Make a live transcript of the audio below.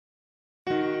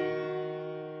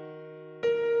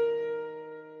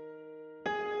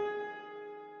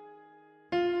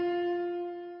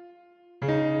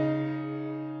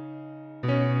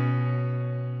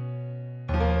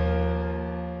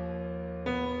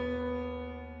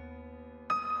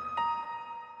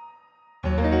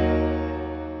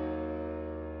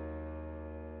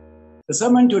The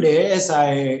sermon today, as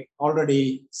I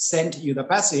already sent you the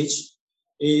passage,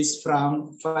 is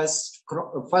from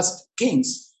First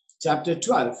Kings chapter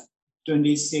 12,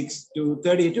 26 to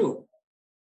 32.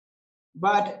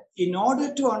 But in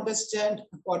order to understand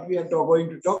what we are going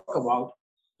to talk about,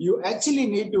 you actually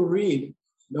need to read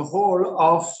the whole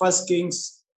of First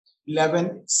Kings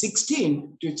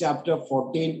 11:16 to chapter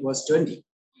 14, verse 20.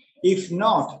 If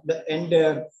not, the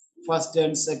entire First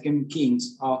and Second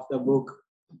Kings of the book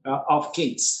of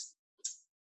Kings.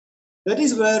 That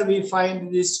is where we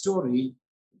find this story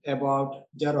about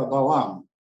Jeroboam.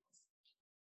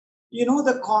 You know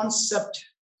the concept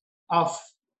of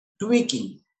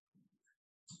tweaking.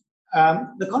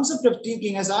 The concept of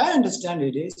tweaking, as I understand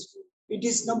it, is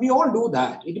we all do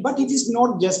that, but it is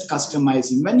not just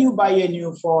customizing. When you buy a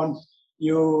new phone,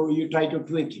 you try to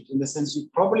tweak it. In the sense, you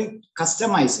probably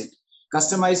customize it.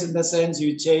 Customize in the sense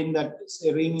you change the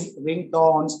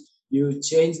ringtones, you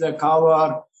change the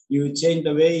cover, you change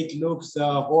the way it looks, the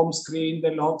home screen,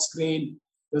 the lock screen,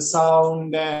 the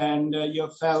sound, and your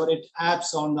favorite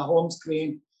apps on the home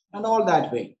screen, and all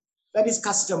that way. That is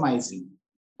customizing.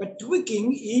 But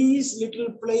tweaking is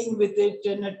little playing with it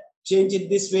and change it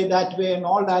this way, that way, and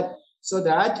all that, so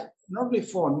that not only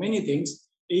phone, many things,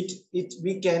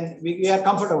 we are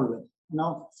comfortable with,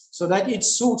 so that it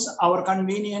suits our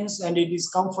convenience and it is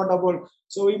comfortable.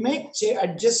 So we make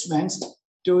adjustments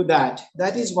to that.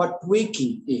 That is what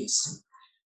tweaking is.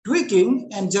 Tweaking,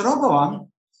 and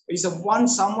Jeroboam is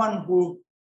someone who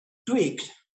tweaked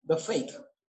the faith.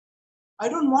 I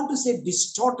don't want to say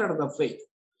distorted the faith,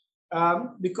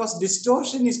 because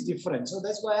distortion is different. So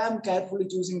that's why I'm carefully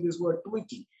choosing this word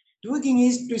tweaking. Tweaking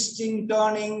is twisting,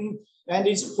 turning, and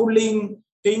it's pulling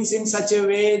things in such a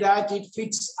way that it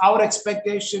fits our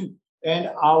expectation and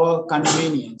our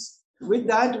convenience. With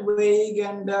that vague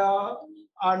and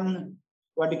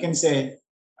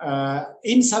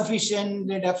insufficient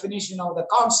definition of the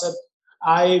concept,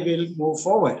 I will move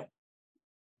forward.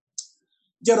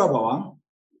 Jeroboam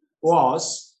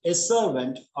was a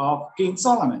servant of King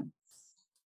Solomon.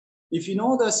 If you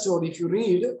know the story, if you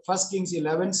read 1 Kings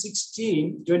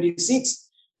 11:16, 26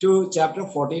 to chapter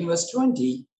 14, verse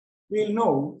 20, we'll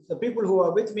know, the people who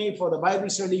are with me for the Bible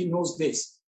study knows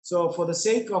this. So for the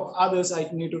sake of others, I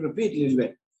need to repeat a little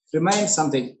bit, remind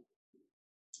something.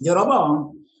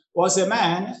 Jeroboam was a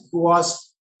man who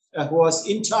was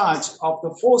in charge of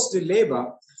the forced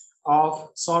labor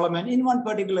of Solomon in one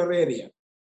particular area.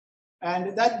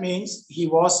 And that means he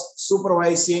was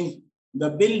supervising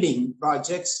the building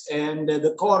projects and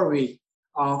the corvée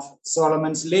of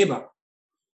Solomon's labor.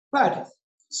 But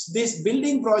these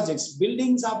building projects,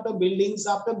 buildings after buildings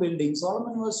after buildings,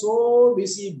 Solomon was so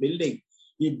busy building.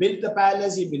 He built the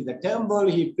palace, he built the temple,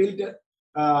 he built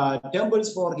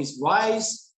temples for his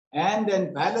wives, and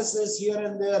then palaces here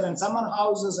and there, and summer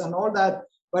houses and all that.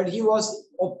 But he was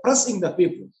oppressing the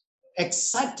people,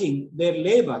 exacting their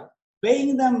labor,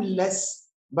 paying them less,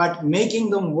 but making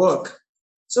them work.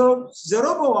 So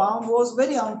Jeroboam was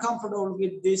very uncomfortable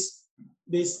with this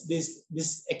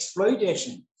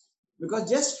exploitation, because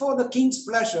just for the king's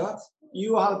pleasure,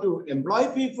 you have to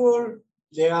employ people.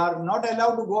 They are not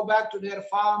allowed to go back to their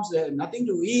farms. They have nothing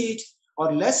to eat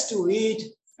or less to eat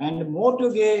and more to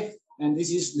give. And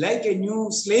this is like a new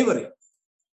slavery.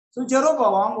 So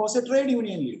Jeroboam was a trade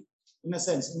union leader, in a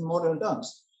sense, in modern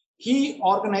terms. He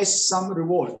organized some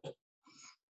revolt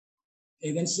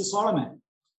against Solomon.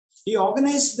 He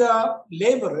organized the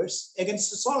laborers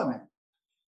against Solomon.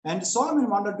 And Solomon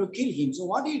wanted to kill him. So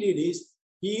what he did is,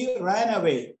 he ran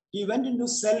away. He went into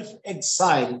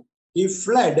self-exile. He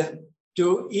fled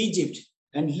to Egypt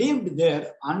and lived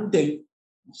there until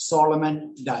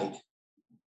Solomon died.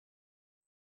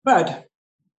 But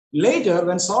later,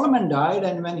 when Solomon died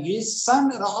and when his son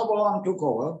Rehoboam took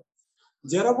over,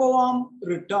 Jeroboam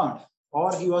returned,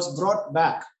 or he was brought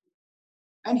back.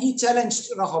 And he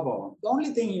challenged Rehoboam. The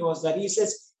only thing was that he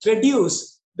says,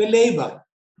 reduce the labor,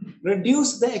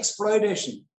 reduce the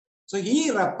exploitation. So he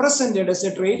represented, as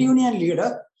a trade union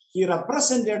leader, he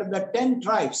represented the 10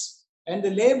 tribes and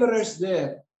the laborers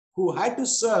there who had to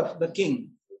serve the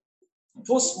king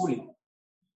forcibly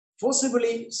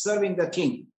serving the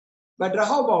king. But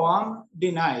Rehoboam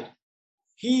denied.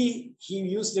 He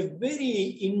used a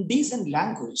very indecent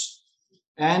language.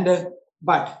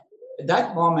 But at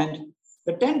that moment,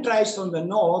 the 10 tribes from the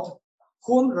north,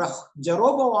 whom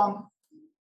Jeroboam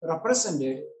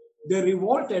represented, they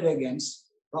revolted against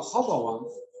Rehoboam,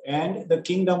 and the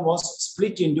kingdom was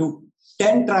split into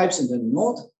 10 tribes in the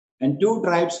north and 2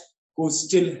 tribes who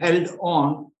still held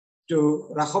on to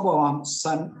Rehoboam,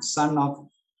 son of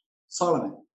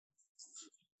Solomon.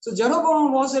 So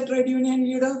Jeroboam was a trade union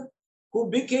leader. who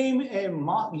became a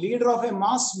leader of a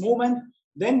mass movement,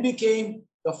 then became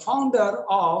the founder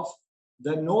of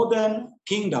the northern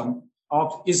kingdom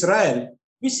of Israel,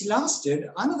 which lasted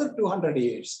another 200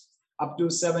 years, up to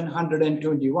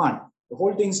 721. The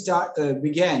whole thing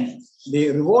began.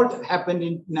 The revolt happened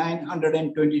in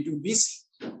 922 BC.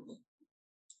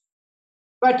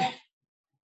 But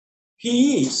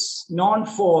he is known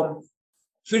for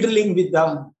fiddling with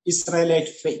the Israelite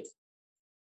faith.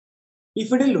 He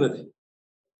fiddled with it.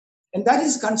 And that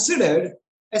is considered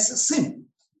as a sin.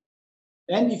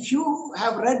 And if you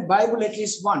have read Bible at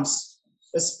least once,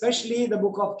 especially the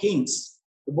book of Kings,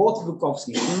 both book of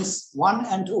Kings 1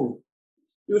 and 2,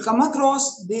 you will come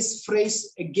across this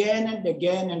phrase again and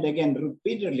again and again,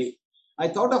 repeatedly. I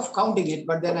thought of counting it,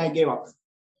 but then I gave up.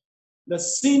 The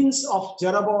sins of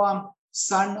Jeroboam,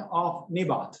 son of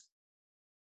Nebat.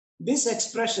 This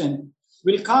expression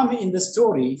will come in the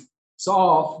story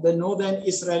of the northern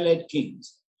Israelite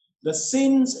kings. The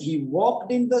sins, he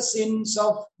walked in the sins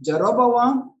of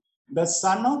Jeroboam, the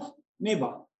son of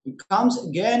Nebat. It comes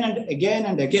again and again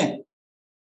and again.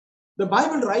 The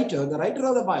Bible writer, the writer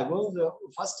of the Bible, the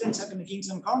 1st and 2nd Kings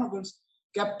and Chronicles,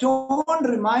 kept on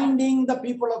reminding the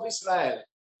people of Israel,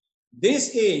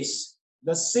 this is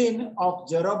the sin of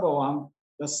Jeroboam,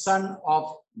 the son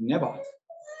of Nebat.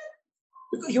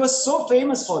 Because he was so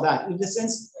famous for that. In the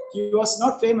sense, he was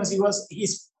not famous.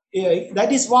 That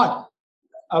is what?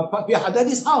 That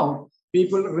is how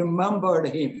people remembered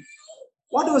him.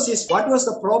 What was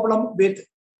the problem with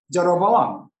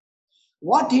Jeroboam?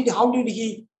 How did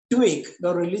he tweak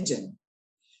the religion?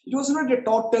 It was not a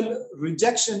total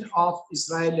rejection of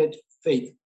Israelite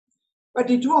faith, but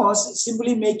it was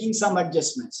simply making some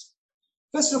adjustments.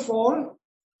 First of all,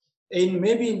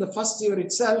 maybe in the first year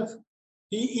itself,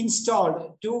 he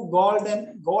installed 2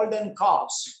 golden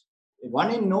calves,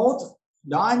 one in north,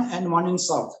 Dan, and one in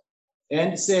south,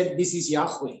 and said, this is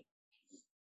Yahweh.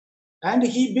 And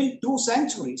he built 2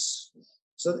 sanctuaries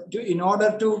in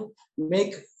order to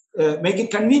make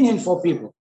it convenient for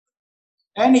people.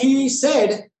 And he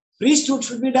said priesthood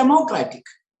should be democratic.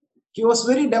 He was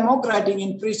very democratic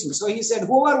in priesthood. So he said,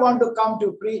 whoever want to come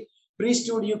to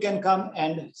priesthood, you can come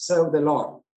and serve the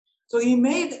Lord. So he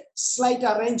made slight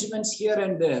arrangements here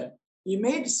and there. He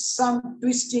made some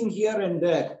twisting here and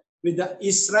there with the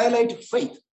Israelite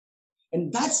faith.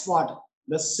 And that's what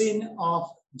the sin of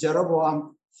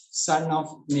Jeroboam, son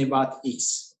of Nebat,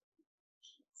 is.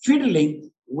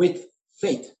 Fiddling with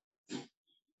faith.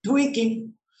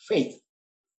 Tweaking faith.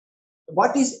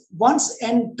 What is once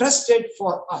entrusted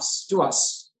to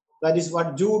us. That is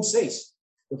what Jude says.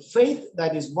 The faith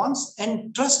that is once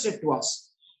entrusted to us.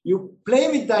 You play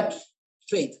with that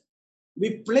faith.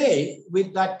 We play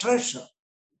with that treasure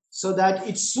so that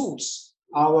it suits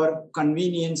our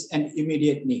convenience and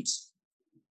immediate needs.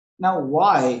 Now,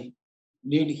 why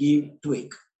did he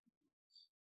tweak?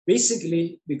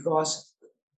 Basically, because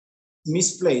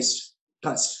misplaced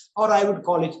trust, or I would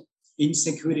call it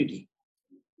insecurity.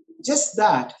 Just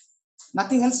that,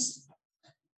 nothing else.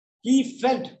 He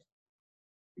felt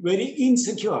very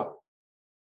insecure.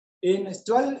 In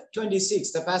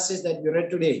 12:26, the passage that we read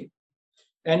today,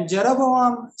 and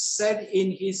Jeroboam said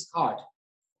in his heart,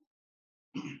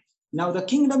 now the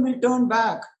kingdom will turn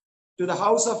back to the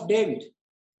house of David.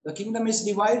 The kingdom is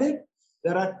divided.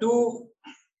 There are 2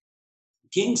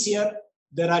 kings here.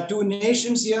 There are 2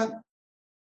 nations here.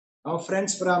 Our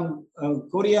friends from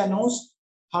Korea knows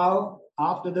how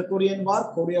after the Korean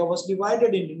War, Korea was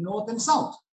divided into north and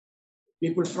south.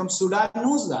 People from Sudan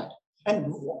knows that. And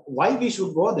why we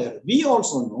should go there. We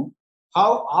also know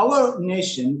how our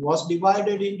nation was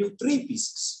divided into 3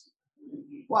 pieces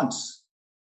once.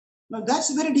 Now that's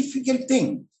a very difficult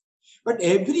thing. But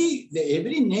every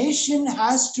nation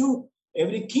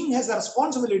every king has a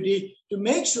responsibility to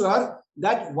make sure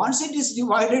that once it is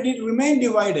divided, it remains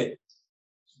divided.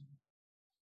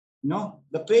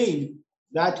 The pain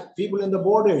that people in the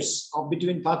borders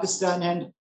between Pakistan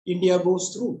and India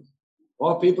goes through,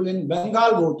 or people in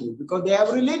Bengal go through, because they have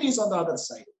relatives on the other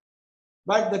side.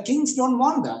 But the kings don't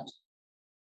want that.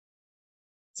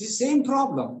 It's the same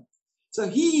problem. So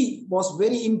he was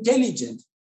very intelligent.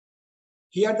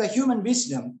 He had the human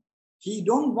wisdom. He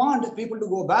don't want people to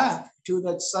go back to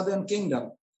the southern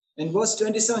kingdom. And verse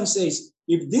 27 says,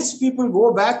 if these people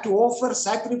go back to offer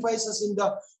sacrifices in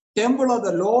the temple of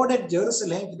the Lord at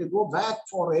Jerusalem, if they go back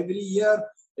for every year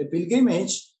a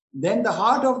pilgrimage, then the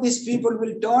heart of these people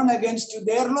will turn against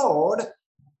their Lord,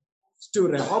 to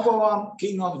Rehoboam,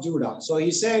 king of Judah. So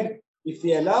he said, if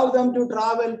we allow them to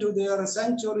travel to their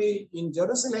sanctuary in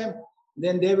Jerusalem,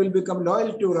 then they will become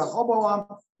loyal to Rehoboam,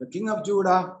 the king of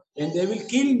Judah, and they will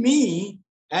kill me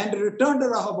and returned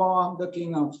Rehoboam, the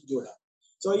king of Judah.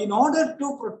 So in order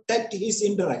to protect his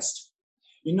interest,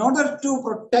 in order to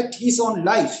protect his own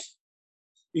life,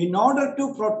 in order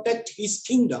to protect his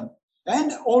kingdom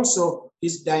and also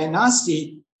his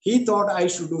dynasty, he thought I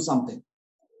should do something.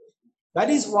 That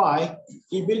is why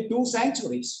he built two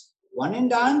sanctuaries, one in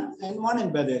Dan and one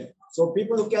in Bethel. So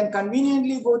people who can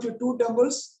conveniently go to two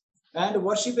temples and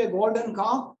worship a golden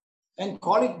calf and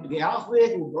call it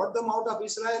Yahweh who brought them out of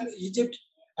Israel, Egypt,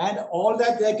 and all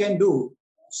that they can do.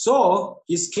 So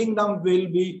his kingdom will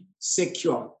be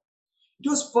secure. It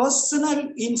was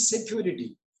personal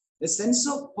insecurity, a sense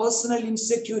of personal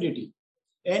insecurity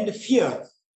and fear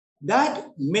that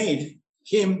made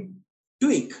him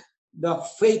tweak the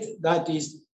faith that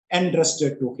is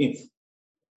entrusted to him.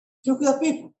 Look at the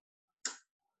people.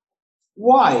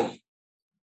 Why?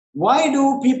 Why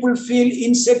do people feel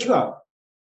insecure?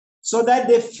 So that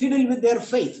they fiddle with their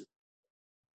faith.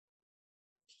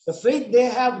 The faith they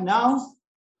have now,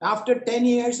 after 10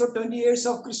 years or 20 years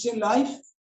of Christian life,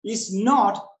 is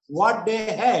not what they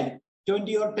had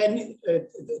 20 or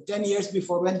 10 years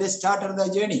before when they started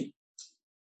the journey.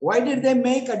 Why did they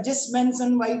make adjustments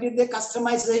and why did they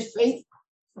customize their faith?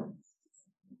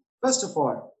 First of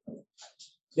all,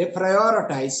 they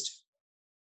prioritized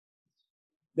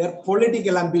their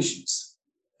political ambitions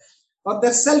or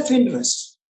their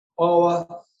self-interest over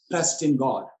trust in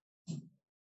God.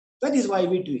 That is why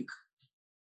we tweak.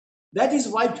 That is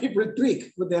why people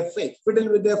tweak with their faith, fiddle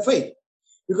with their faith,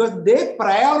 because they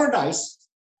prioritize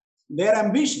their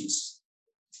ambitions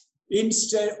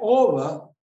instead over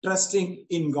trusting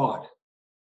in God.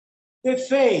 They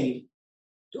fail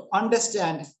to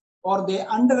understand or they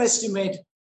underestimate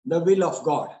the will of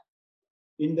God.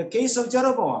 In the case of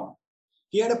Jeroboam,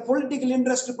 he had a political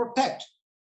interest to protect.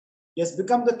 He has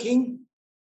become the king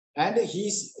and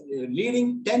he's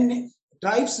leading 10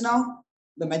 tribes now.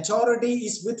 The majority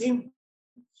is with him.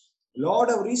 Lot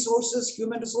of resources,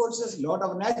 human resources, lot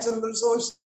of natural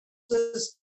resources,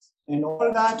 and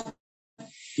all that.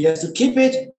 He has to keep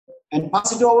it and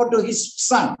pass it over to his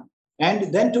son,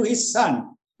 and then to his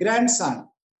son, grandson.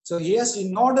 So he has,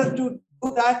 in order to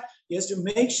do that, he has to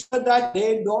make sure that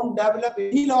they don't develop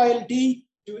any loyalty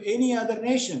to any other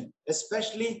nation,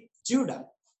 especially Judah.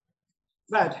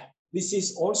 But this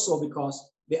is also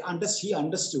because he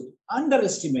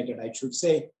underestimated, I should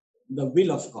say, the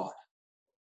will of God.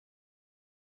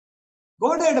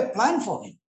 God had a plan for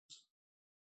him.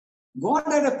 God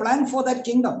had a plan for that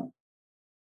kingdom.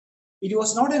 It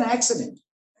was not an accident.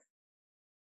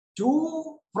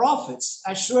 Two prophets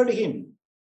assured him.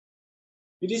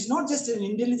 It is not just an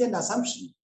intelligent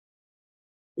assumption.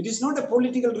 It is not a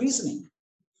political reasoning.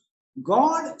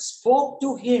 God spoke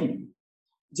to him,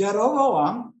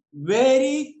 Jeroboam,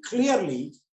 very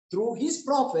clearly through his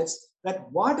prophets that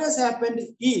what has happened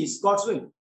is God's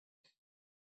will.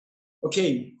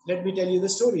 Okay, let me tell you the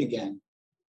story again.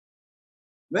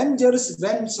 When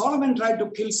Solomon tried to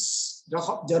kill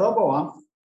Jeroboam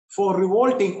for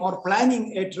revolting or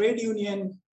planning a trade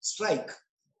union strike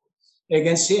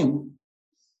against him,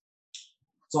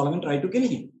 Solomon tried to kill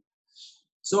him.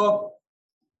 So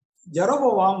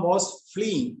Jeroboam was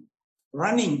fleeing,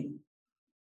 running,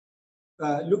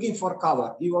 looking for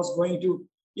cover. He was going to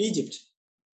Egypt.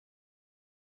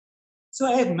 So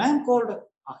a man called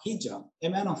Ahijah, a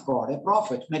man of God, a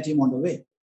prophet, met him on the way.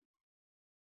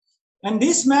 And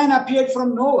this man appeared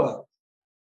from nowhere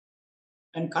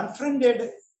and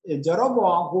confronted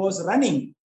Jeroboam, who was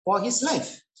running for his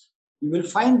life. You will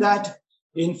find that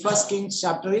in 1 Kings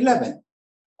chapter 11,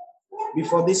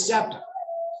 before this chapter.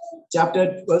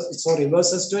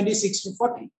 Verses 26 to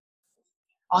 40.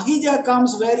 Ahijah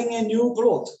comes wearing a new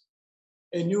cloth,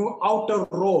 a new outer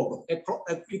robe,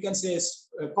 you can say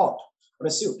a coat or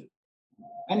a suit.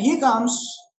 And he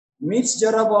comes, meets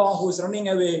Jeroboam, who is running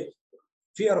away,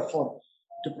 fearful,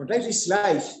 to protect his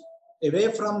life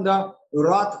away from the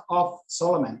wrath of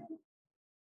Solomon.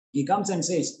 He comes and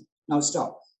says, now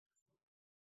stop.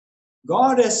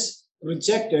 God has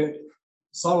rejected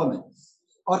Solomon,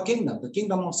 or kingdom, the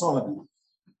kingdom of Solomon.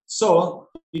 So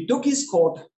he took his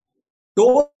coat,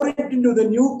 tore it into the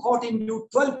new coat into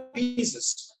 12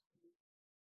 pieces,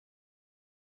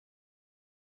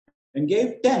 and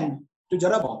gave 10 to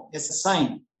Jeroboam as a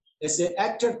sign, as an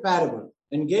acted parable,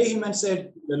 and gave him and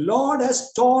said, the Lord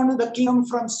has torn the kingdom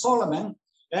from Solomon,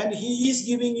 and he is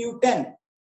giving you 10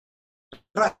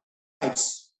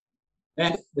 tribes.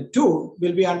 And the 2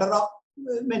 will be under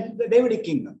the Davidic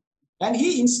kingdom. And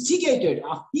he instigated,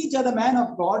 Ahijah, the man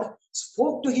of God,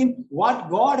 spoke to him what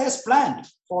God has planned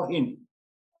for him.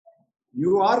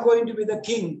 You are going to be the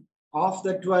king of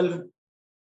the 12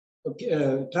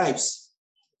 tribes.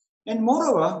 And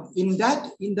moreover, in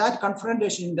that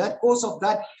confrontation, in that course of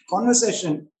that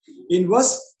conversation, in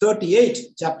verse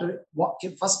 38, chapter 1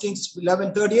 Kings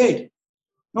 11:38,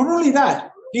 not only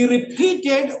that, he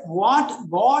repeated what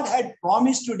God had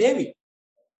promised to David.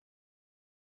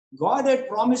 God had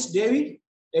promised David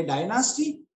a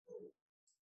dynasty,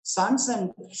 sons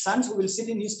who will sit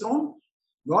in his throne.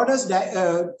 God has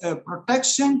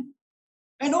protection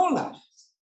and all that.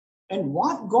 And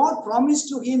what God promised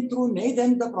to him through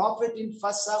Nathan the prophet in 2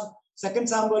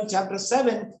 Samuel chapter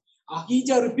 7,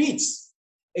 Ahijah repeats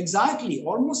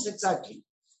almost exactly,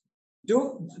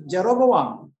 to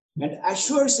Jeroboam and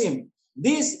assures him,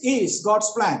 this is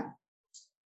God's plan.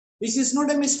 This is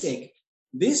not a mistake.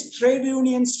 This trade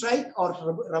union strike or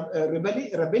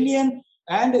rebellion,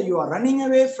 and you are running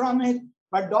away from it,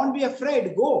 but don't be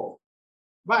afraid, go.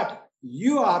 But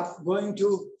you are going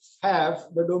to have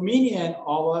the dominion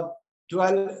over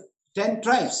 10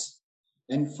 tribes.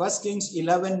 And 1 Kings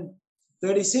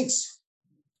 11:36,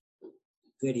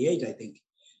 38, I think.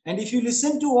 And if you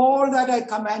listen to all that I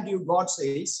command you, God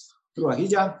says through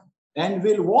Ahijah, and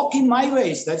will walk in my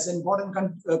ways, that's an important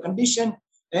condition,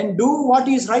 and do what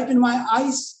is right in my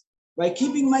eyes by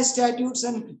keeping my statutes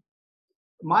and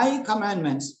my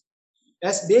commandments,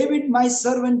 as David my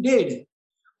servant did,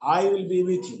 I will be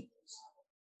with you.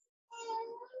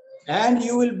 And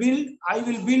I will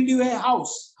build you a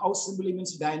house. House simply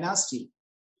means dynasty.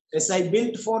 As I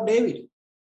built for David,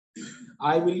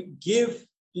 I will give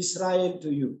Israel to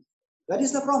you. That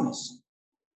is the promise.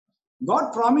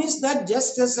 God promised that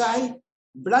just as I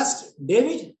blessed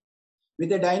David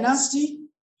with a dynasty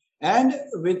and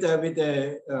with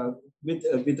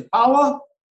power,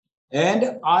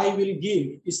 and I will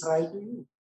give Israel to you.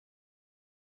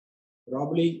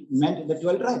 Probably meant the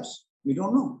 12 tribes. We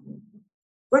don't know.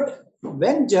 But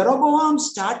when Jeroboam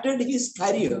started his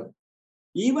career,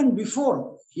 even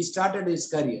before he started his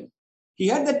career, he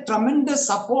had the tremendous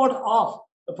support of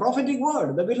the prophetic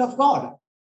word, the will of God.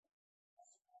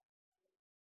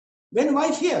 Then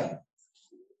why fear?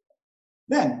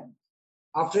 Then,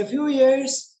 after a few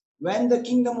years, when the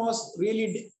kingdom was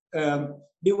really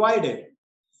divided,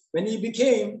 when he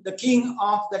became the king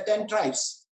of the 10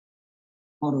 tribes,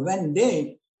 or when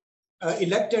they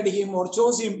elected him or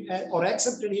chose him or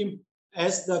accepted him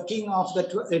as the king of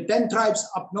the 10 tribes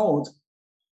up north,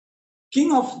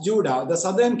 king of Judah, the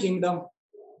southern kingdom,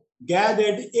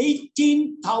 gathered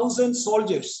 18,000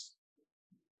 soldiers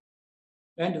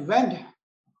and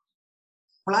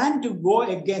planned to go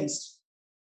against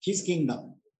his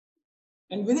kingdom.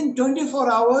 And within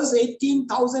 24 hours,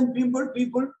 18,000 people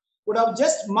would have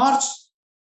just marched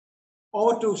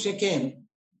over to Shechem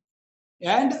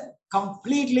and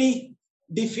completely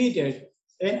defeated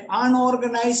an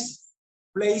unorganized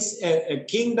place, a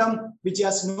kingdom which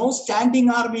has no standing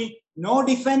army, no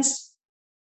defense.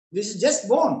 This is just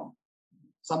born.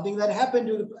 Something that happened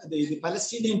to the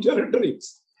Palestinian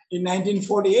territories in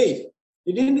 1948.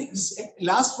 It didn't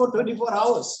last for 24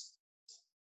 hours.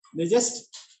 It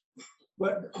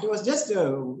was just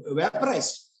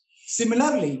vaporized.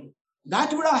 Similarly,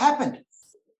 that would have happened.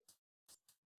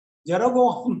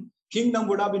 Jeroboam kingdom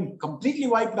would have been completely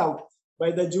wiped out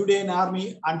by the Judean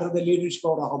army under the leadership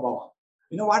of Rehoboam.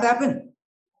 You know what happened?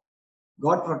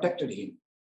 God protected him.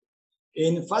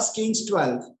 In 1 Kings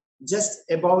 12, just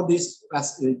above this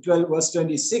 12 verse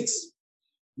 26,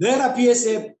 there appears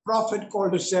a prophet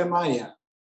called Shemaiah.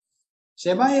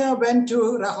 Shemaiah went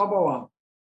to Rehoboam.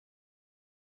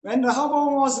 When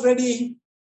Rehoboam was ready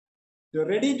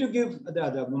to give,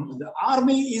 the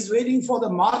army is waiting for the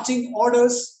marching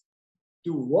orders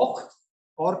to walk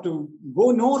or to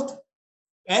go north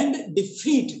and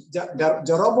defeat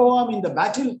Jeroboam in the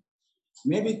battle,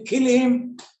 maybe kill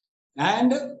him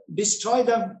and destroy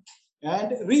them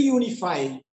and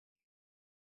reunify.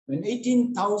 When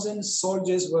 18,000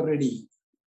 soldiers were ready,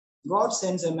 God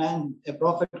sends a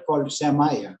prophet called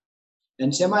Shemaiah.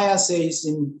 And Shemaiah says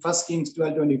in 1 Kings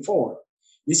 12:24,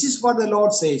 this is what the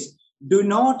Lord says, do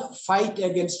not fight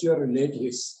against your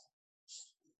relatives.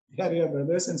 They are your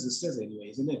brothers and sisters anyway,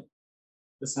 isn't it?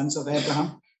 The sons of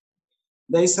Abraham,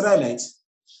 the Israelites.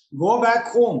 Go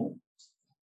back home.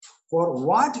 For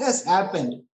what has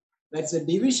happened, that's a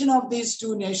division of these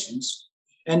two nations,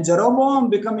 and Jeroboam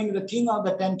becoming the king of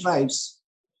the 10 tribes,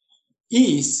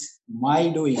 is my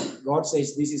doing. God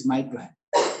says, this is my plan.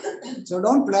 So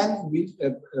don't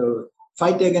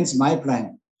fight against my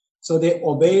plan. So they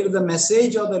obeyed the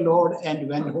message of the Lord and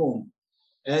went home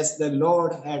as the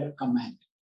Lord had commanded.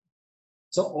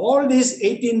 So all these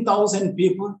 18,000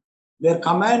 people, their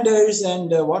commanders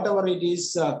and whatever it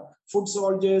is, foot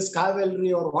soldiers,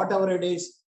 cavalry or whatever it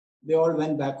is, they all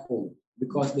went back home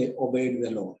because they obeyed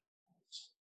the Lord.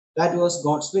 That was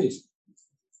God's will.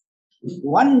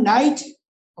 One night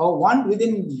or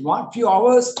within few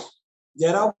hours,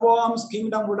 Jeroboam's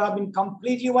kingdom would have been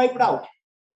completely wiped out.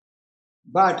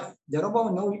 But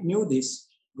Jeroboam knew this.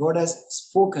 God has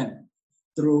spoken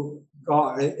through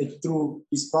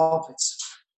his prophets.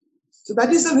 So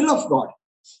that is the will of God.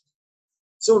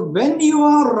 So when you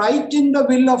are right in the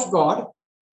will of God,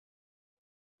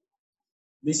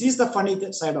 this is the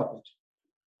funny side of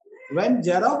it. When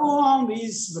Jeroboam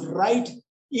is right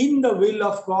in the will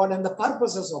of God and the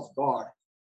purposes of God,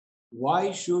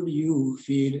 why should you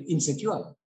feel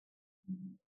insecure?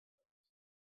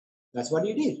 That's what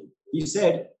he did. He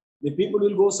said, the people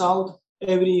will go south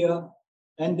every year,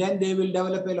 and then they will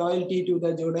develop a loyalty to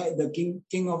the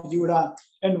king of Judah.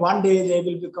 And one day they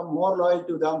will become more loyal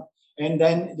to them, and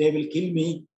then they will kill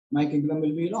me. My kingdom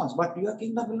will be lost. But your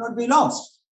kingdom will not be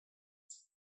lost.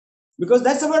 Because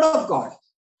that's the word of God.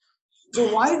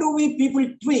 So why do people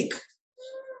tweak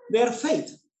their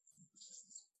faith?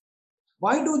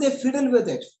 Why do they fiddle with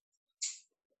it?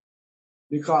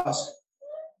 Because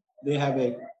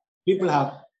people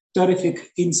have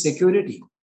terrific insecurity.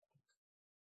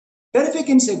 Terrific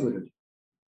insecurity.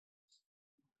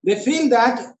 They feel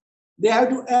that they have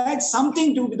to add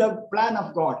something to the plan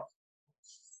of God.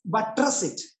 Buttress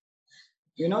it.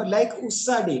 Like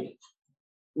Uzzah did.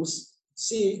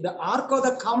 See, the Ark of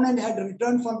the Covenant had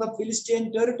returned from the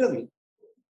Philistine territory.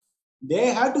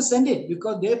 They had to send it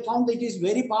because they found it is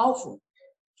very powerful.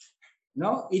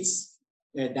 It's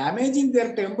damaging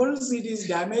their temples. It is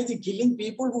damaging, killing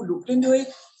people who looked into it.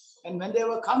 And when they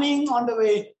were coming on the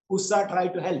way, Uzzah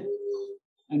tried to help.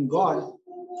 And God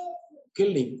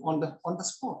killed him on the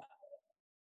spot.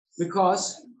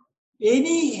 Because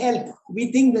any help,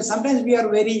 we think that sometimes we are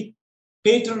very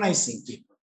patronizing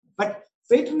people. But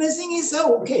patronizing is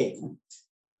okay.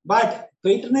 But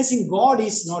patronizing God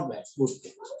is not that good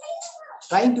thing.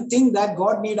 Trying to think that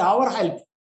God needs our help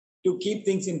to keep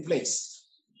things in place,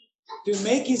 to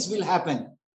make his will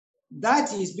happen.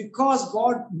 That is because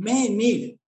God may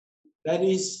need. That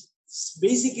is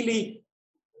basically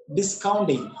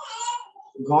discounting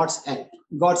God's help,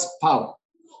 God's power.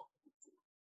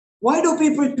 Why do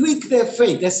people tweak their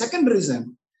faith? The second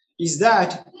reason is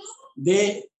that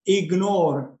they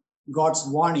ignore God's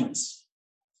warnings,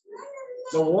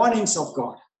 the warnings of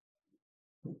God.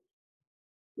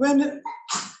 When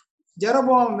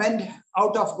Jeroboam went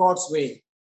out of God's way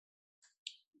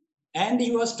and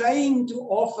he was trying to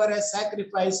offer a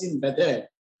sacrifice in Bethel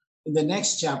in the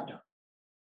next chapter,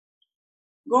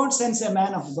 God sends a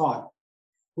man of God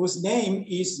whose name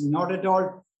is not at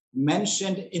all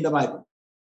mentioned in the Bible.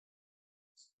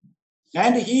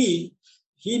 And he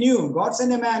knew, God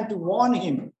sent a man to warn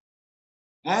him.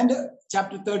 And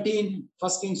chapter 13,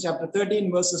 1 Kings chapter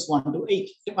 13, verses 1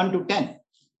 to 10.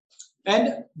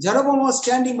 And Jeroboam was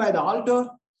standing by the altar,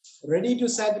 ready to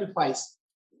sacrifice.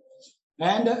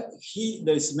 And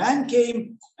this man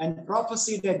came and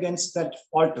prophesied against that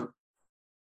altar.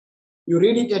 You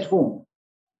read it at home.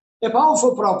 A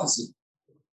powerful prophecy.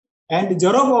 And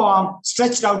Jeroboam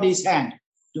stretched out his hand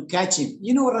to catch him.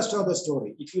 You know the rest of the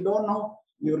story. If you don't know,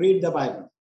 you read the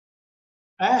Bible.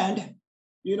 And,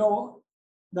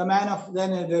 the man of,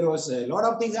 then there was a lot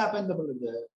of things happened.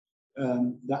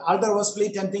 The altar was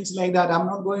split and things like that. I'm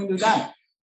not going to that.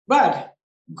 But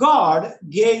God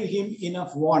gave him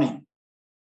enough warning.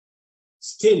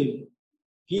 Still,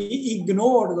 he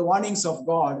ignored the warnings of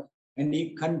God and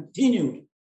he continued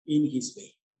in his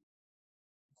way.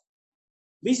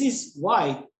 This is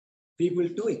why people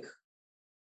tweak.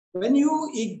 When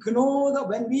we ignore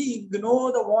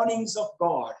the warnings of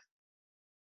God,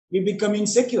 we become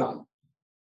insecure.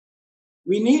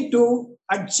 We need to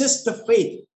adjust the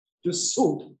faith to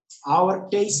suit our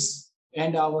tastes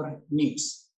and our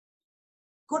needs.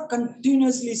 God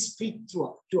continuously speaks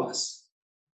to us.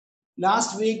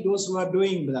 Last week, those who are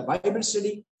doing the Bible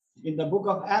study in the book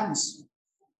of Amos,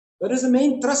 that is the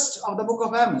main thrust of the book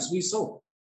of Amos we saw.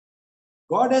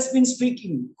 God has been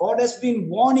speaking. God has been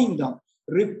warning them,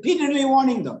 repeatedly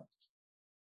warning them.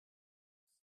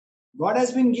 God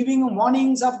has been giving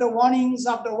warnings after warnings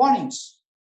after warnings.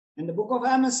 And the book of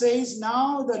Amos says,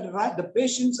 now the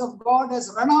patience of God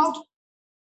has run out.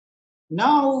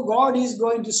 Now God is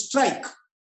going to strike.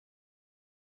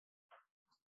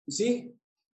 You see,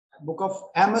 book of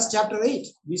Amos chapter 8,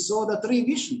 we saw the three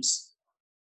visions.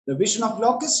 The vision of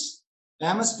locusts,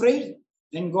 Amos prayed,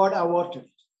 and God averted it.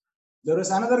 There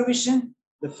was another vision,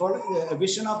 a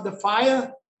vision of the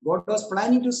fire. God was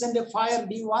planning to send a fire,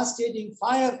 devastating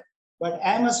fire, but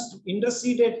Amos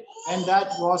interceded and that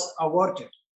was averted.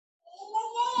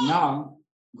 Now,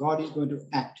 God is going to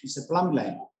act. It's a plumb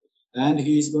line. And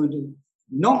he is going to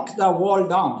knock the wall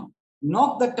down,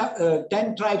 knock the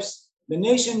 10 tribes, the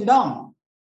nation down,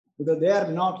 because they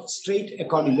are not straight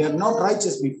according, they are not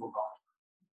righteous before God.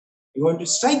 You're going to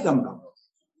strike them down.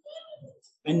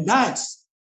 And that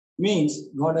means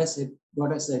God has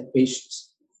said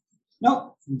patience.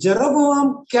 Now,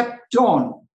 Jeroboam kept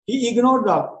on. He ignored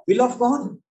the will of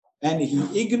God, and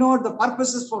he ignored the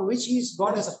purposes for which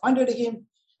God has appointed him,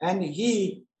 and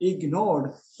he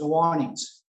ignored the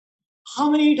warnings. How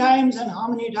many times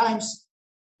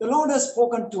the Lord has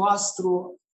spoken to us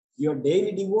through your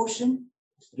daily devotion,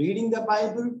 reading the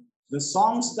Bible, the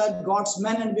songs that God's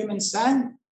men and women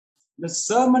sang, the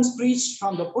sermons preached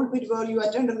from the pulpit where you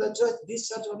attended the church, this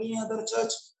church or any other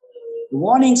church. The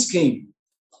warnings came.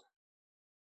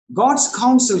 God's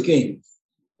counsel came.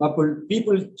 But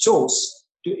people chose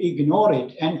to ignore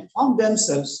it and found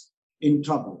themselves in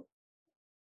trouble.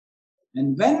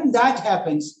 And when that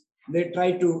happens, they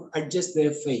try to adjust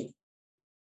their faith,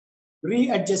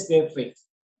 readjust their faith.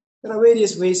 There are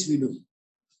various ways we do.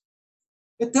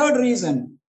 The third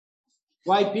reason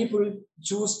why people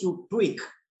choose to tweak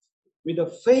with the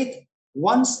faith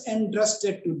once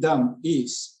entrusted to them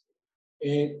is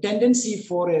a tendency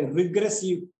for a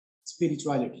regressive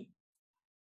spirituality.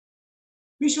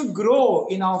 We should grow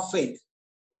in our faith.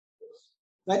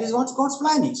 That is what God's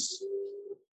plan is.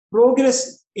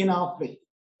 Progress in our faith.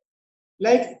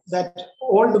 Like that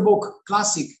old book,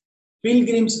 classic,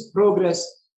 Pilgrim's Progress,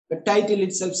 the title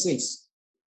itself says.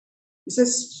 It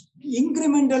says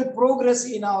incremental progress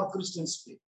in our Christian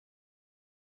faith.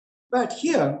 But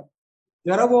here,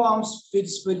 Jeroboam's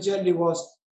spirituality was,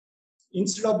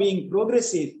 instead of being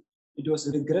progressive, it was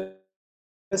regressive.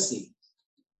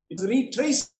 It was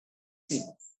retracing.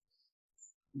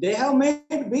 They have made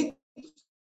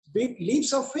big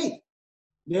leaps of faith.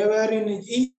 They were in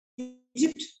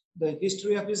Egypt, the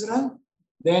history of Israel.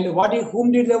 Then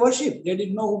whom did they worship? They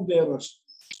didn't know whom they worship.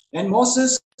 And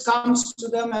Moses comes to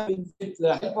them and with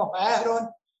the help of Aaron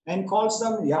and calls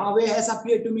them, Yahweh has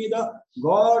appeared to me, the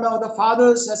God of the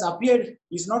fathers has appeared.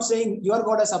 He's not saying your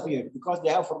God has appeared because they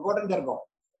have forgotten their God.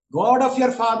 God of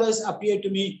your fathers appeared to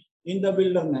me in the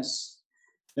wilderness.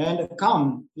 And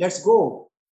come, let's go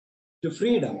to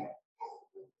freedom,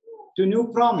 to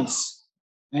new promise.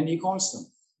 And he calls them.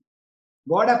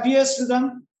 God appears to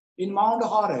them in Mount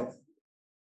Horeb.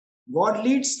 God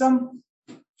leads them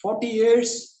 40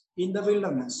 years in the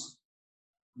wilderness.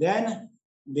 Then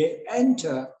they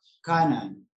enter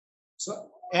Canaan.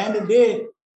 And they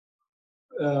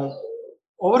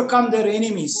overcome their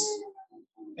enemies.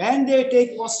 And they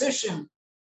take possession.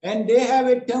 And they have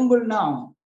a temple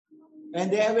now. And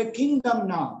they have a kingdom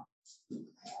now.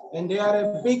 And they are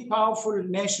a big, powerful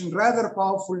nation, rather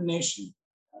powerful nation.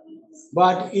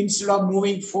 But instead of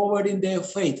moving forward in their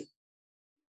faith,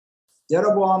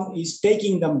 Jeroboam is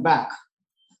taking them back.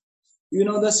 You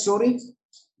know the story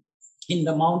in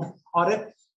the Mount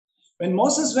Horeb? When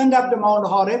Moses went up to Mount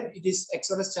Horeb, it is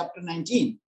Exodus chapter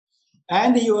 19,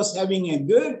 and he was having a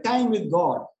good time with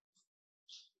God.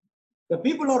 The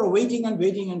people are waiting and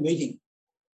waiting and waiting.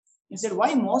 He said,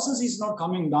 why Moses is not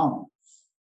coming down?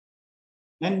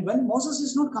 And when Moses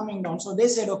is not coming down, so they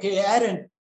said, okay, Aaron,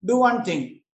 do one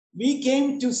thing. We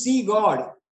came to see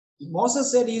God.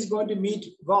 Moses said he's going to meet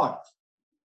God.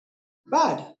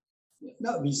 But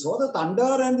no, we saw the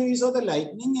thunder and we saw the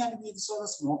lightning and we saw the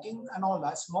smoke and all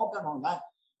that.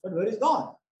 But where is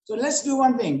God? So let's do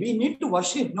one thing. We need to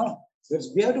worship. No,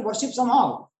 we have to worship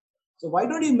somehow. So why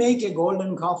don't you make a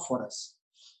golden calf for us?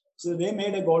 So they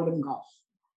made a golden calf.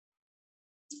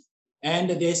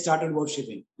 And they started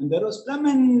worshiping. And there was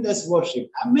tremendous worship,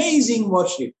 amazing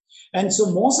worship. And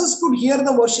so Moses could hear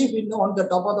the worship on the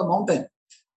top of the mountain.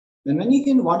 Then when he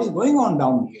came, what is going on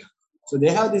down here? So they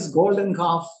have this golden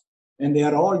calf and they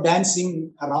are all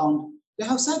dancing around. They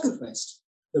have sacrificed.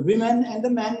 The women and the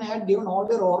men had given all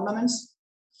their ornaments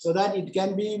so that it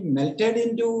can be melted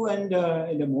into and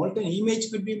a molten image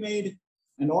could be made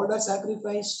and all that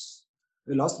sacrifice.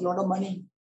 They lost a lot of money,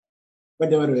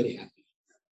 but they were very happy.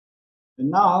 And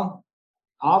now,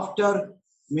 after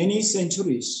many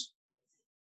centuries,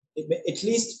 at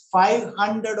least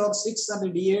 500 or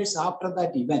 600 years after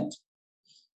that event,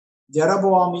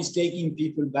 Jeroboam is taking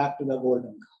people back to the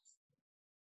golden calf.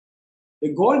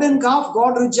 The golden calf,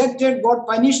 God rejected, God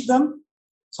punished them.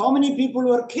 So many people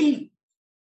were killed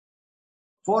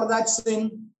for that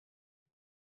sin.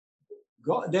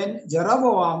 Then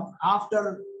Jeroboam,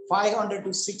 after 500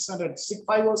 to 600,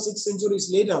 5 or 6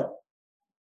 centuries later,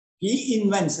 he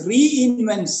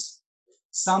reinvents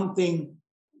something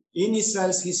in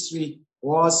Israel's history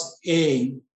was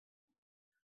an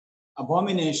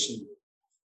abomination,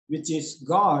 which is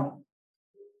God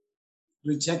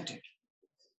rejected.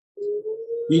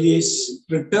 it is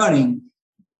returning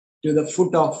to the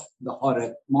foot of the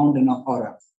Horeb, mountain of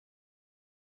Horeb.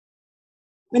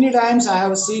 Many times I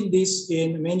have seen this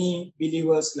in many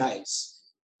believers' lives.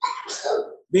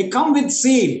 They come with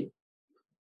zeal,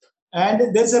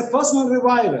 and there's a personal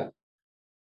revival.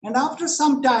 And after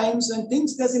some times, when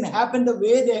things doesn't happen the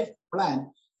way they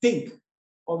plan, think,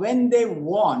 or when they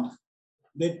want,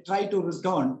 they try to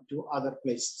return to other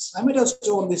places. I might have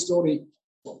told this story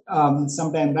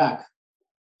some time back.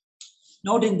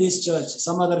 Not in this church,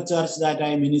 some other church that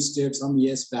I ministered some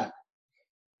years back.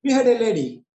 We had a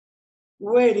lady,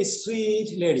 very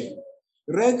sweet lady,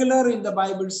 regular in the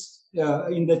Bibles,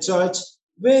 in the church,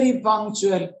 very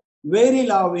punctual, very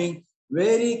loving,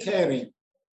 very caring.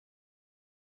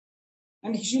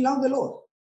 And she loved the Lord,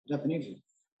 definitely.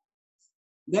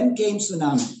 Then came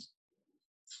tsunami.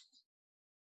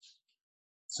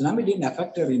 Tsunami didn't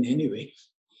affect her in any way.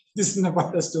 This is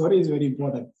about the story is very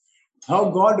important.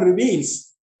 How God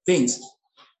reveals things.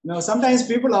 You know, sometimes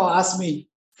people have asked me,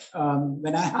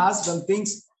 when I ask them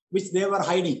things which they were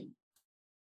hiding,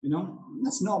 you know,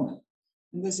 that's normal.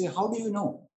 And they say, how do you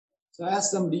know? So I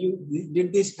ask them,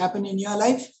 did this happen in your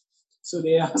life? So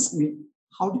they ask me,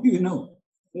 how do you know?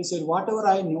 They said, whatever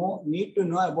I need to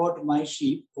know about my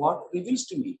sheep, God reveals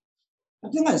to me.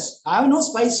 Nothing else. I have no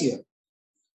spice here.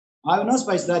 I have no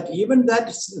spice that even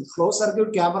that closed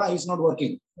circuit camera is not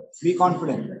working. Be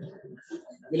confident.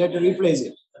 We'll have to replace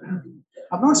it.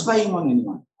 I'm not spying on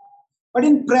anyone. But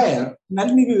in prayer,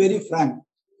 let me be very frank.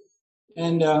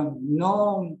 And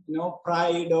no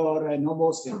pride or no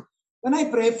boasting. When I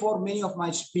pray for many of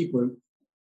my people,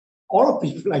 all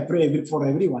people I pray for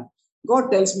everyone,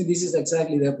 God tells me this is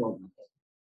exactly their problem.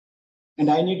 And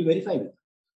I need to verify it.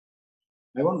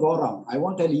 I won't go around. I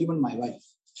won't tell even my wife.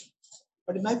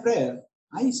 But in my prayer,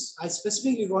 I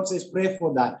specifically, God says, pray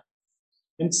for that.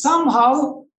 And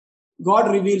somehow,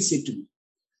 God reveals it to me.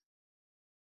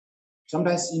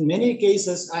 Sometimes, in many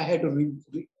cases, I had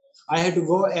to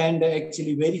go and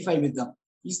actually verify with them.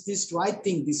 Is this true? I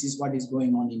think this is what is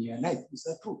going on in your life. Is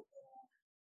that true?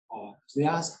 So they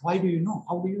ask, why do you know?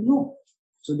 How do you know?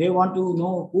 So they want to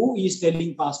know who is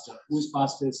telling pastor, who is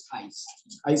pastor's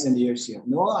eyes and ears here.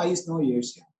 No eyes, no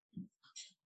ears here.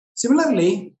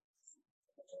 Similarly,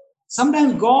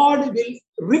 sometimes God will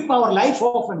rip our life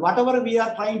off and whatever we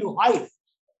are trying to hide.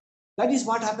 That is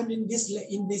what happened in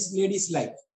this lady's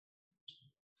life.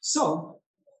 So,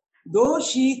 though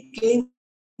she came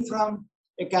from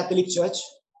a Catholic church,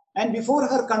 and before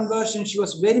her conversion, she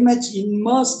was very much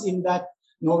immersed in that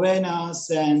novenas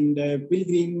and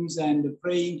pilgrims and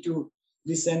praying to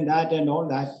this and that and all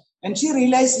that. And she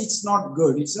realized it's not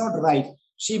good, it's not right.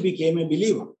 She became a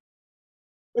believer.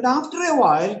 But after a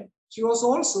while, she was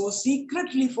also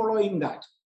secretly following that,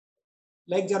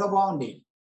 like Jeroboam did.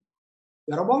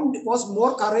 Jeroboam was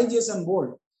more courageous and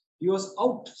bold. He was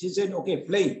out. She said, okay,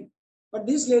 play. But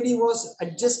this lady was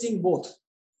adjusting both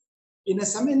in a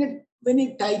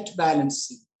very tight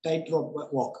balance,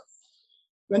 tightrope walk.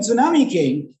 When tsunami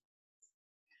came,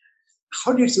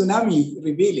 how did tsunami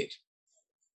reveal it?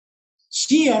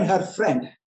 She and her friend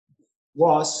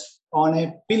was on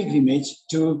a pilgrimage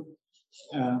to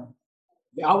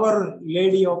Our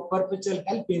Lady of Perpetual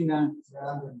Help in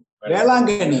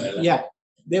Velangani. Yeah,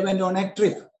 they went on a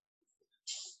trip,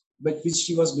 but which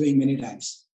she was doing many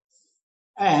times.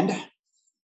 And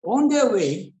on their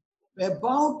way,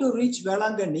 about to reach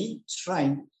Velangani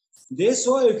shrine, they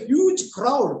saw a huge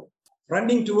crowd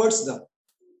running towards them.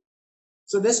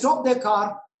 So they stopped their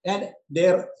car and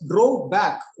they drove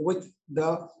back with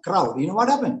the crowd. You know what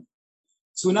happened?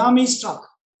 Tsunami struck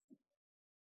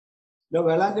the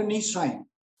Velangani shrine.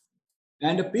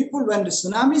 And the people, when the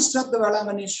tsunami struck the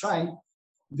Velangani shrine,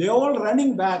 they all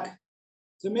running back.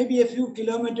 So maybe a few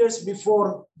kilometers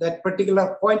before that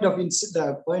particular point of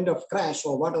the point of crash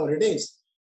or whatever it is,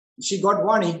 she got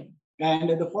warning. And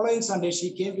the following Sunday,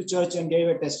 she came to church and gave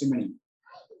a testimony.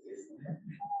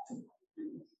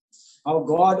 How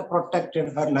God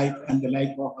protected her life and the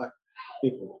life of her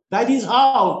people. That is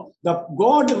how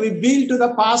God revealed to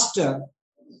the pastor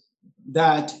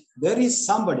that there is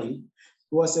somebody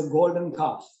who has a golden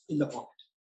calf in the pocket.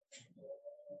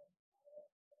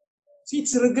 See,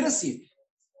 it's regressive.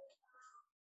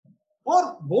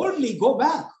 Or boldly go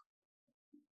back.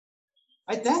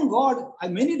 I thank God. I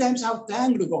many times have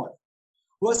thanked God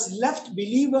who has left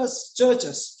believers'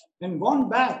 churches and gone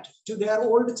back to their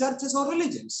old churches or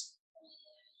religions.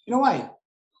 You know why?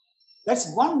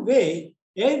 That's one way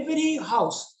every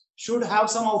house should have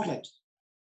some outlet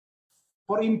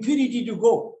for impurity to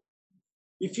go.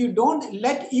 If you don't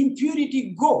let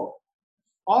impurity go,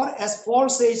 or as Paul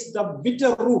says, the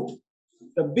bitter root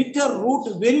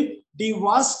will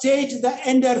devastate the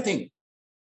entire thing.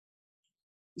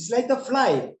 It's like the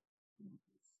fly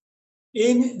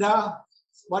in the,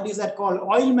 what is that called,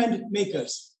 ointment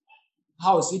maker's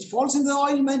house. It falls in the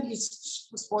ointment, it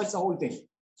spoils the whole thing.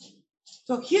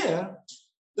 So here,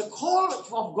 the call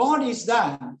of God is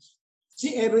that,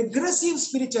 see, a regressive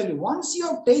spirituality, once you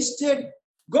have tasted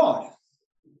God,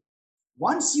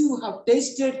 once you have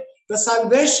tasted the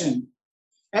salvation,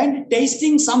 and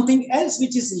tasting something else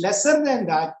which is lesser than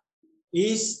that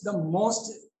is the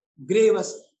most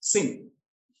gravest sin.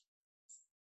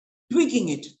 Tweaking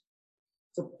it.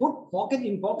 So put pocket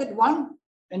in pocket one,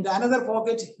 and the another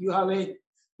pocket you have a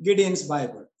Gideon's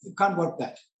Bible. You can't work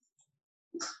that.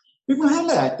 People have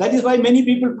that. That is why many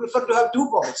people prefer to have two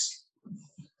pockets.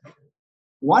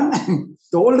 One,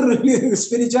 the older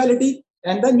spirituality,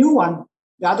 and the new one,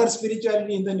 the other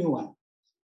spirituality in the new one.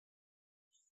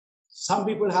 Some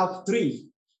people have three,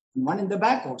 one in the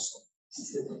back also.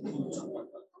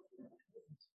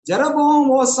 Jeroboam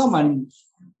was someone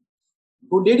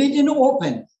who did it in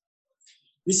open.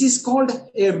 This is called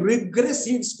a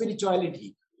regressive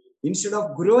spirituality. Instead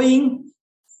of growing,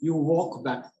 you walk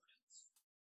backward.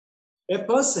 A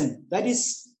person that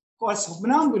is called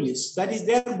somnambulist, that is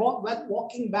there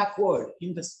walking backward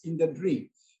in the dream.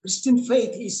 Christian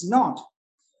faith is not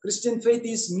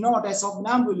a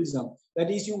somnambulism. That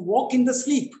is, you walk in the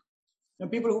sleep.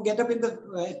 People who get up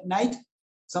at night,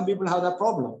 some people have that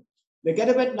problem. They get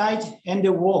up at night and they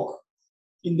walk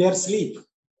in their sleep.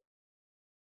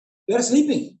 They're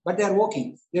sleeping, but they're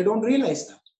walking. They don't realize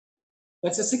that.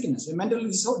 That's a sickness, a mental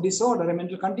disorder, a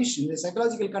mental condition, a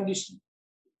psychological condition.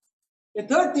 The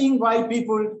third thing why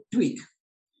people tweak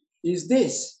is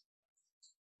this.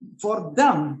 For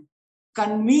them,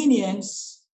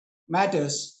 convenience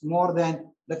matters more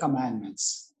than the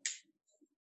commandments.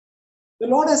 The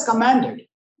Lord has commanded.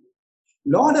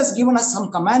 Lord has given us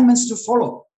some commandments to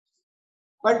follow.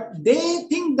 But they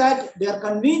think that their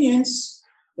convenience,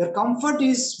 their comfort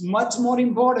is much more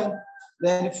important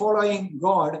than following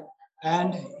God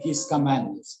and His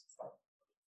commandments.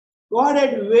 God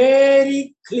had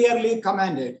very clearly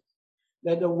commanded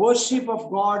that the worship of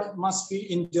God must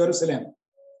be in Jerusalem.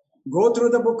 Go through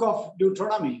the book of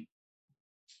Deuteronomy.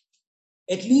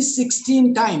 At least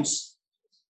 16 times,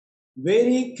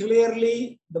 very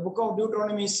clearly, the book of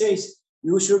Deuteronomy says,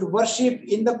 you should worship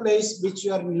in the place which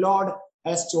your Lord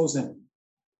has chosen,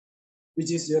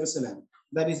 which is Jerusalem.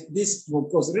 That is, this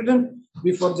book was written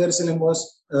before Jerusalem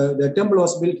was, the temple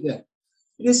was built there.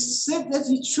 It is said that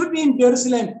it should be in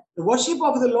Jerusalem. The worship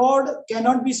of the Lord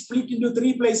cannot be split into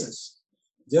three places: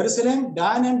 Jerusalem,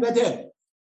 Dan, and Bethel.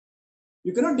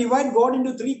 You cannot divide God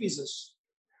into three pieces.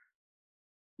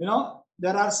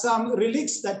 There are some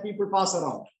relics that people pass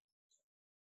around.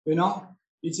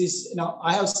 It is,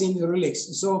 I have seen the relics.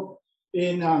 So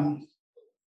when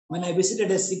I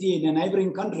visited a city in a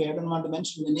neighboring country, I don't want to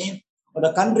mention the name or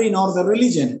the country nor the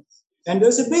religion, and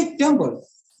there's a big temple.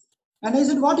 And I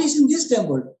said, what is in this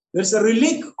temple? There's a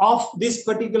relic of this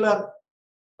particular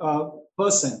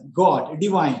person, God,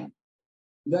 divine.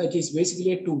 It is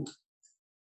basically a tooth.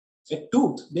 A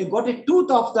tooth. They got a tooth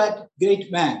of that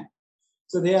great man.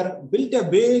 So they are built a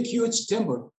big, huge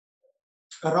temple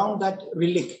around that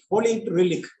relic, holy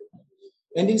relic.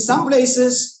 And in some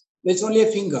places, there's only a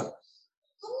finger.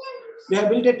 They have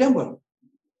built a temple.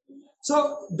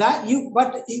 So that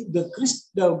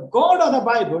the God of the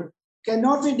Bible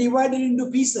cannot be divided into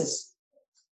pieces.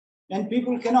 And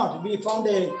people cannot. We found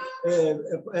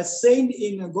a saint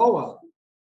in Goa,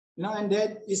 and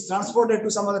that is transported to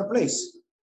some other place.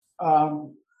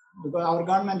 Because our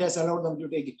government has allowed them to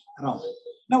take it around.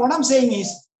 Now, what I'm saying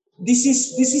is, this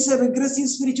is a regressive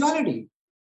spirituality.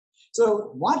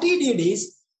 So what he did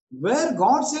is, where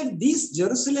God said, this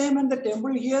Jerusalem and the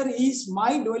temple here is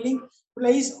my dwelling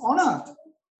place on earth.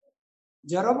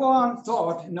 Jeroboam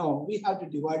thought, no, we have to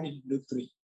divide it into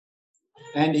three.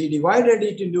 And he divided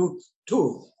it into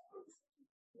two.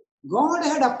 God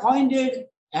had appointed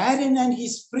Aaron and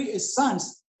his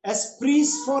sons as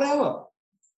priests forever.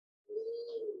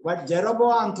 But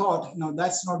Jeroboam thought, no,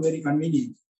 that's not very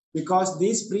convenient, because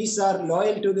these priests are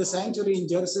loyal to the sanctuary in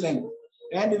Jerusalem.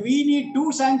 And we need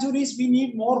two sanctuaries, we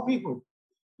need more people.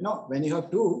 When you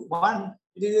have two, one,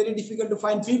 it is very difficult to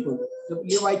find people, the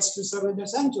Levites, to serve in the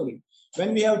sanctuary.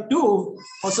 When we have two,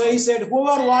 so he said,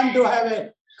 whoever want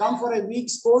to come for a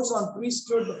week's course on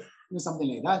priesthood, something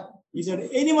like that. He said,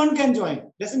 anyone can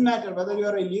join. Doesn't matter whether you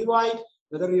are a Levite,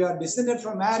 whether you are descended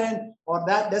from Aaron, or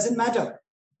that doesn't matter.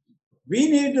 We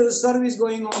need the service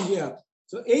going on here.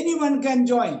 So anyone can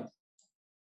join.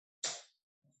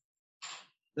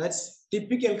 That's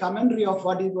typical commentary of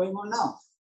what is going on now.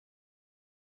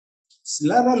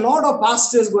 there are a lot of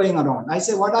pastors going around. I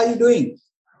say, what are you doing?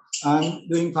 I'm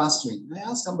doing pastoring. I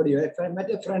asked somebody, if I met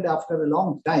a friend after a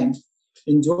long time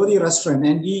in Jodi restaurant,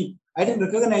 and I didn't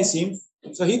recognize him.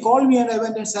 So he called me and I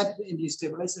went and sat in his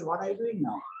table. I said, what are you doing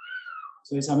now?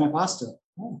 So he said, I'm a pastor.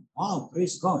 Oh, wow,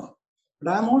 praise God.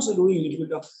 But I'm also doing a little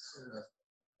bit of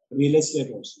real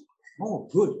estate also. Oh,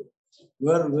 good.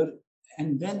 Well.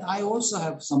 And then I also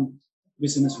have some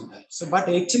business with that. So, but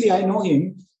actually I know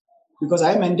him because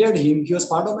I mentored him. He was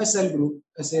part of my cell group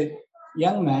as a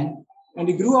young man. And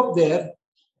he grew up there.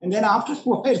 And then after a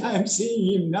while, I am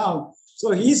seeing him now. So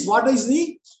what is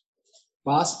he?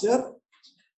 Pastor,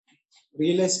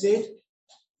 real estate,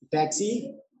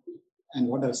 taxi, and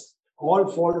what else?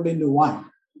 All folded into one.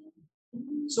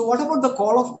 So what about the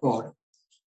call of God?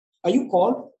 Are you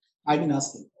called? I didn't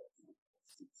ask him.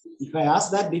 If I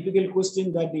asked that difficult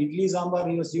question, that idli sambar,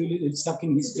 he was stuck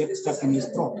in his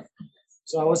throat.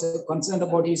 So I was concerned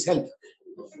about his health.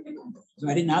 So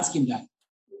I didn't ask him that.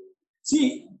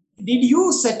 See, did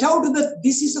you set out to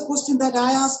this is a question that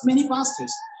I ask many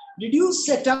pastors. Did you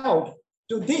set out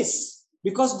to this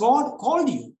because God called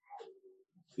you?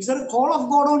 Is there a call of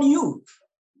God on you?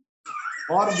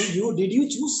 Or did you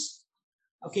choose?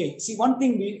 Okay, see, one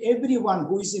thing, everyone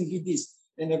who is in this,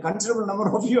 and a considerable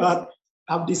number of you have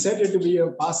decided to be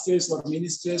pastors or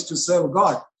ministers to serve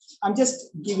God. I'm just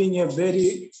giving a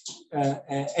very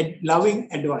loving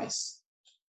advice.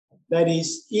 That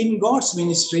is, in God's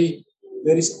ministry,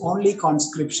 there is only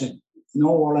conscription,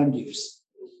 no volunteers.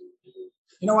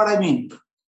 You know what I mean?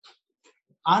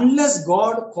 Unless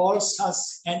God calls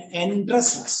us and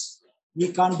entrusts us, we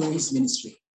can't do his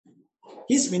ministry.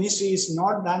 His ministry is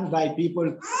not done by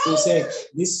people who say,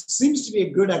 this seems to be a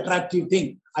good, attractive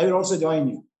thing. I will also join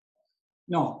you.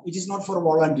 No, it is not for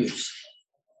volunteers.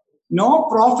 No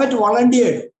prophet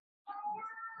volunteered.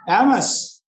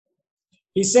 Amos,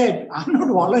 he said, I'm not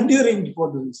volunteering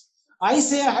for this.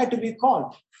 Isaiah had to be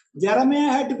called.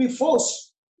 Jeremiah had to be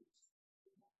forced.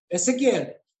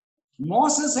 Ezekiel,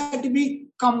 Moses had to be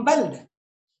compelled.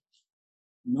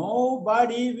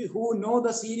 Nobody who knows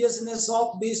the seriousness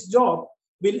of this job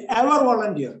will ever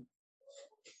volunteer.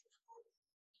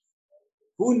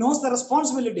 Who knows the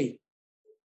responsibility?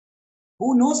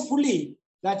 Who knows fully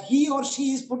that he or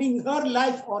she is putting her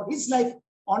life or his life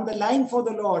on the line for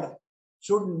the Lord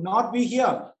should not be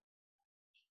here.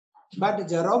 But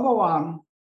Jeroboam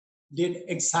did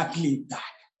exactly that.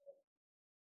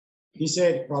 He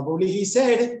said,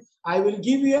 I will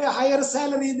give you a higher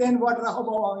salary than what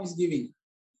Rehoboam is giving.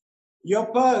 Your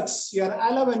perks, your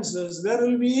allowances, there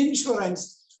will be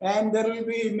insurance, and there will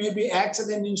be maybe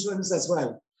accident insurance as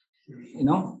well. You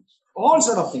know, all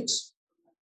sort of things.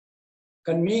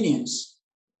 Convenience,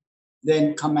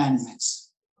 then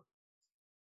commandments.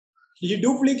 He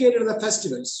duplicated the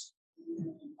festivals.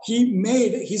 He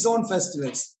made his own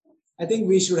festivals. I think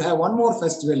we should have one more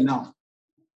festival now.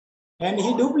 And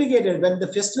he duplicated. When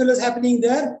the festival is happening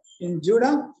there in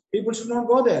Judah, people should not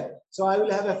go there. So I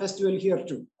will have a festival here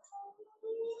too.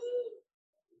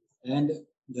 And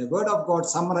the word of God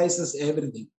summarizes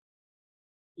everything.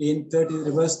 In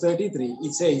verse 33,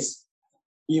 it says,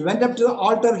 he went up to the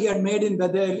altar he had made in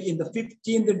Bethel in the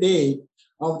 15th day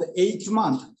of the 8th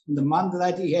month, in the month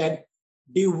that he had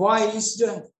devised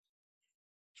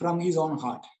from his own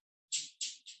heart.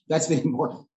 That's very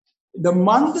important. The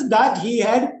month that he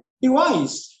had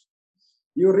devised.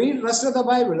 You read the rest of the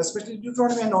Bible, especially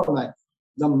Deuteronomy and all that.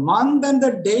 The month and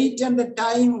the date and the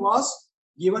time was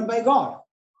given by God.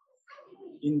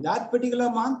 In that particular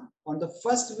month, on the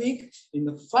first week, in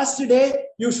the first day,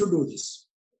 you should do this.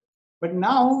 But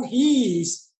now he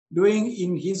is doing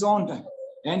in his own time.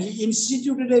 And he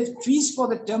instituted a feast for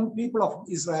the 10 people of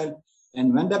Israel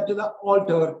and went up to the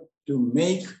altar to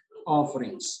make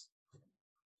offerings,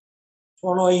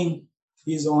 following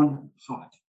his own heart.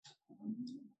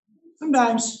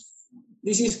 Sometimes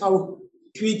this is how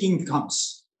tweaking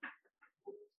comes.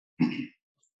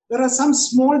 There are some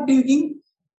small tweaking,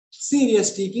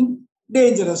 serious tweaking,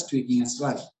 dangerous tweaking as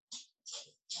well.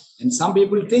 And some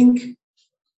people think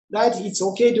that it's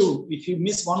okay to, if you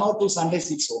miss 1 or 2 Sundays,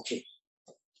 it's okay.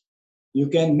 You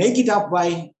can make it up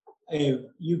by a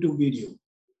YouTube video.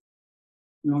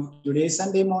 You know, today is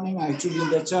Sunday morning, I should be in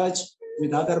the church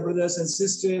with other brothers and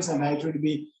sisters, and I should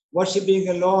be worshiping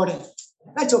the Lord.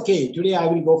 That's okay. Today I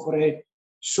will go for a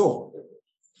show,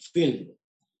 film.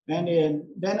 And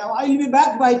then I will be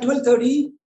back by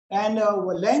 12:30 and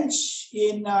lunch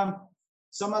in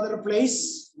some other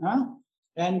place.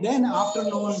 And then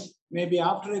afternoon, maybe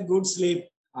after a good sleep,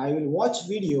 I will watch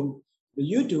video, the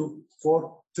YouTube,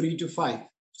 for 3 to 5.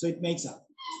 So it makes up.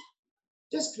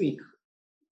 Just tweak.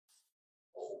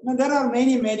 Now, there are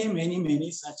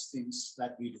many such things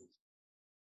that we do.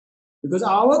 Because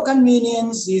our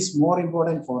convenience is more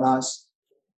important for us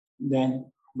than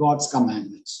God's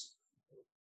commandments.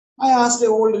 I asked an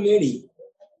old lady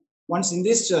once in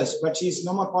this church, but she's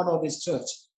no more part of this church.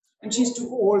 And she's too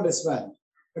old as well.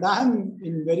 But I'm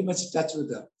in very much touch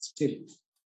with her still.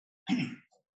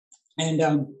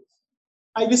 And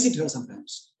I visit her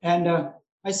sometimes. And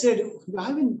I said,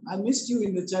 I missed you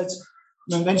in the church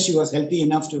when she was healthy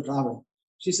enough to travel.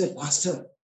 She said, Pastor,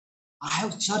 I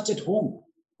have church at home.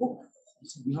 Oh, I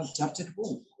said, you have church at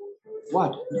home?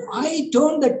 What? I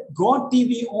turned the God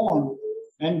TV on.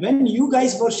 And when you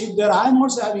guys worship there, I'm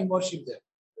also having worship there.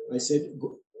 I said,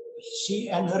 she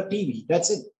and her TV.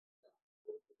 That's it.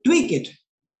 Tweak it.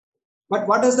 But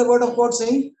what does the word of God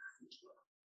say?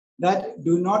 That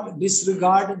do not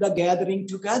disregard the gathering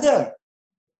together.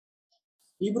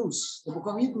 Hebrews, the book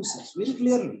of Hebrews says very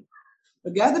clearly.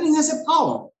 The gathering has a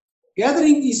power.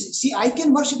 Gathering is, see, I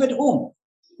can worship at home.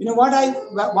 You know what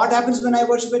happens when I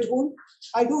worship at home?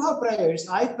 I do have prayers.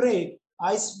 I pray.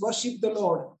 I worship the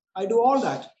Lord. I do all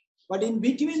that. But in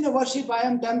between the worship, I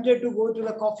am tempted to go to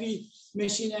the coffee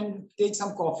machine and take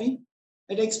some coffee.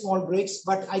 I take small breaks,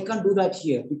 but I can't do that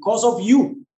here because of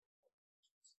you.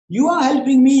 You are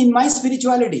helping me in my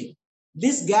spirituality.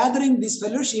 This gathering, this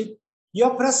fellowship,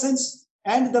 your presence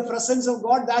and the presence of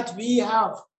God that we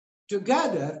have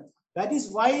together, that is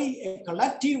why a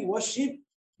collective worship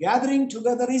gathering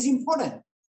together is important.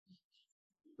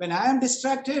 When I am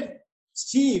distracted,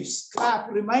 Steve's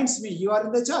clap reminds me you are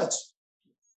in the church.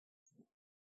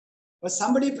 But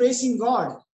somebody praising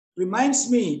God reminds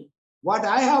me what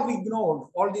I have ignored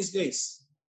all these days.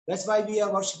 That's why we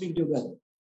are worshiping together.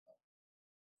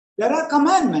 There are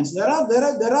commandments. There are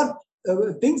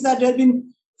things that have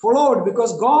been followed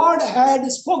because God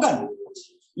had spoken.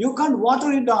 You can't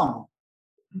water it down.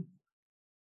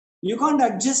 You can't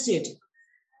adjust it.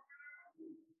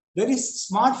 There is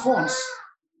smartphones.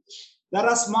 There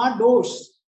are smart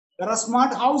doors. There are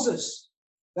smart houses.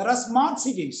 There are smart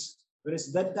cities. There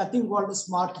is nothing called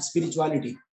smart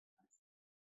spirituality.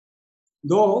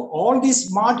 Though all these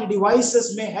smart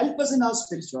devices may help us in our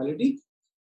spirituality,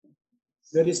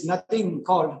 there is nothing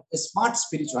called a smart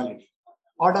spirituality.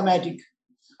 Automatic,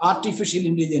 artificial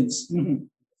intelligence.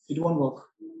 It won't work.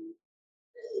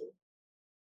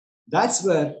 That's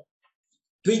where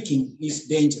tweaking is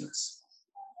dangerous.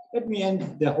 Let me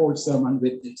end the whole sermon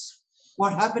with this.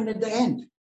 What happened at the end?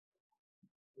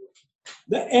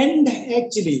 The end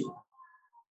actually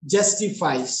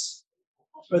justifies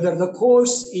whether the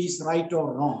course is right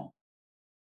or wrong.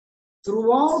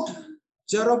 Throughout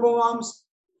Jeroboam's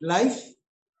life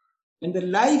and the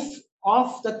life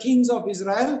of the kings of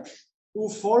Israel who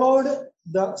followed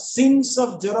the sins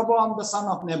of Jeroboam, the son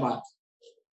of Nebat,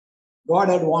 God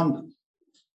had warned them.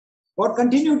 God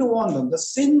continued to warn them. The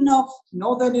sin of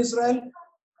northern Israel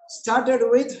started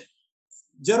with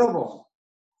Jeroboam,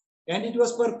 and it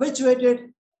was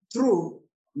perpetuated through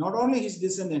not only his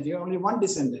descendant, he had only one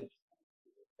descendant,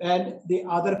 and the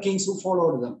other kings who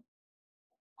followed them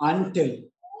until.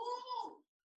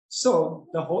 So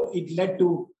it led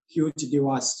to huge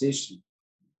devastation.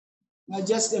 Now,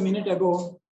 just a minute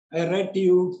ago, I read to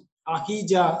you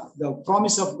Ahijah, the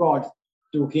promise of God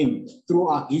to him through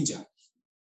Ahijah.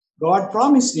 God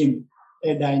promised him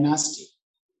a dynasty,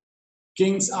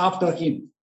 kings after him,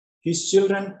 his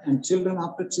children and children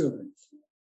after children.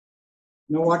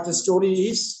 You know what the story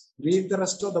is? Read the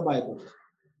rest of the Bible.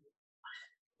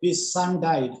 His son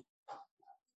died.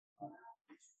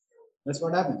 That's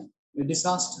what happened. A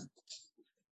disaster.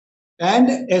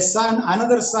 And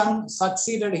another son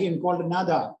succeeded him called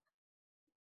Nadab.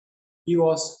 He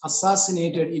was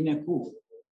assassinated in a coup.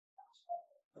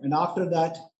 And after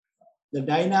that, the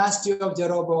dynasty of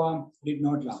Jeroboam did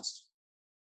not last.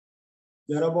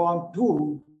 Jeroboam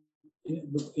too,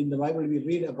 in the Bible we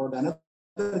read about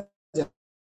another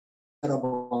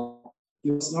Jeroboam.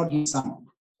 He was not his son,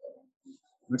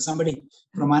 but somebody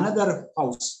from another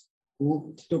house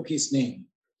who took his name.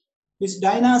 His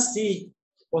dynasty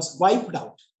was wiped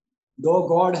out, though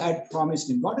God had promised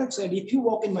him. God had said, if you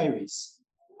walk in my ways,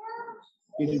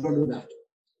 he did not do that.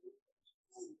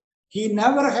 He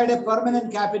never had a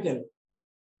permanent capital.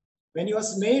 When he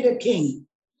was made a king,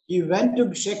 he went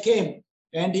to Shechem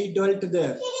and he dwelt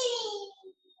there.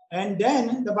 And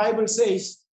then the Bible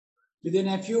says, within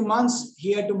a few months,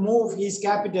 he had to move his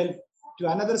capital to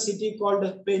another city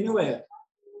called Penuel.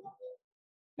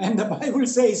 And the Bible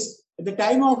says, at the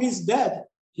time of his death,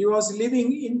 he was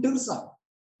living in Tirsa,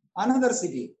 another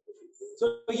city.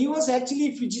 So he was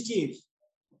actually fugitive.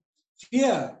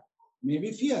 Fear,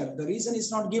 maybe fear. The reason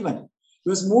is not given. He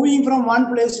was moving from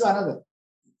one place to another.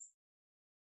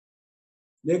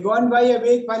 They go and buy a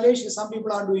big palatial. Some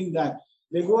people are doing that.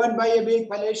 They go and buy a big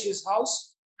palatial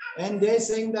house, and they're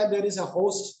saying that there is a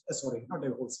host. Sorry, not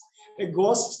a host. A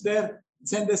ghost there.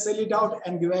 Then they sell it out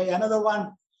and give away another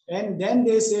one. And then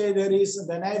they say the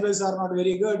neighbors are not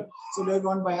very good, so they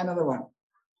go and buy another one,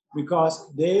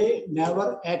 because they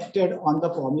never acted on the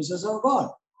promises of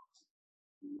God.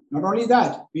 Not only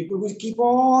that, people will keep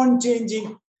on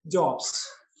changing jobs.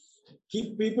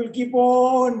 People keep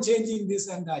on changing this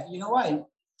and that. You know why?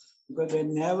 Because they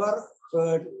never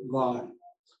heard God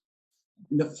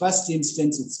in the first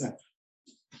instance itself.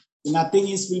 Nothing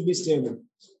will be stable.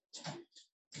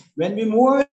 When we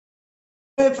move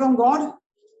away from God,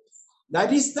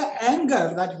 that is the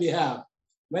anger that we have.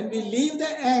 When we leave the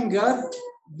anger,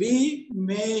 we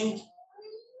may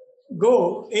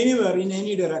go anywhere in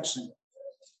any direction.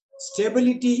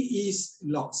 Stability is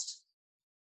lost.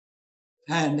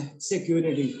 And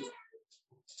security.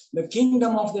 The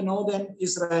kingdom of the northern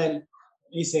Israel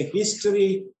is a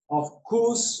history of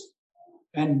coups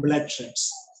and bloodshed.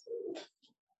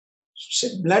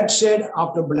 Bloodshed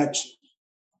after bloodshed.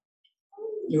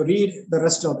 You read the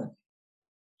rest of it.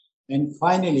 And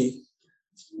finally,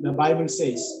 the Bible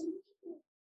says,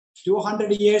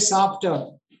 200 years after,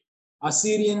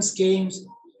 Assyrians came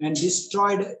and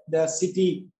destroyed the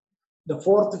city, the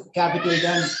fourth capital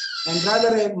then, and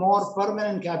rather a more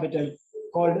permanent capital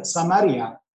called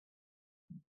Samaria.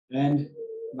 And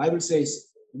the Bible says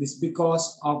it is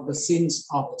because of the sins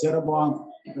of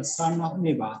Jeroboam, the son of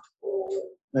Nebat,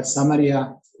 that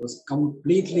Samaria was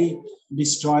completely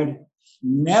destroyed,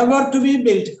 never to be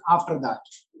built after that.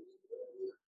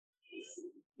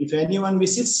 If anyone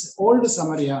visits old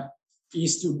Samaria,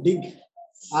 is to dig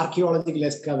archaeological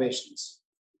excavations.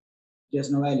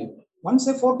 There's no value. Once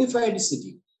a fortified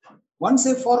city, once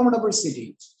a formidable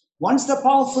city, once the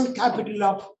powerful capital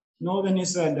of northern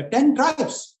Israel, the 10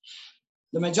 tribes,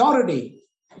 the majority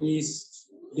is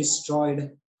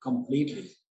destroyed completely.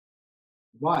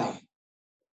 Why?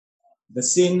 The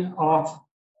sin of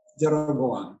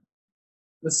Jeroboam.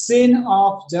 The sin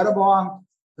of Jeroboam,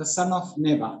 the son of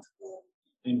Nebat.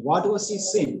 And what was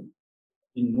his sin?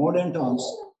 In modern terms,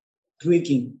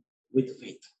 tweaking with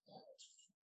faith.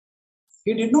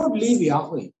 He did not leave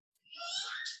Yahweh.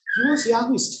 He was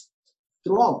Yahwist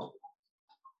throughout.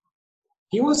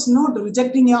 He was not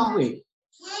rejecting Yahweh,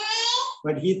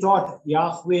 but he thought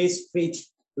Yahweh's faith,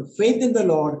 the faith in the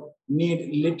Lord, need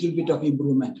a little bit of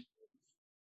improvement.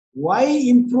 Why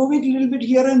improve it a little bit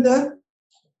here and there?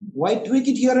 Why tweak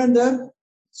it here and there?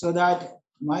 So that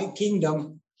my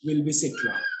kingdom will be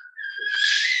secure.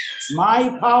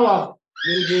 My power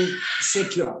will be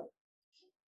secure.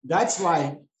 That's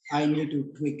why I need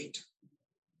to tweak it.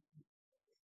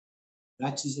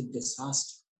 That is a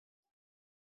disaster.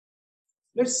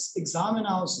 Let's examine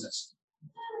ourselves.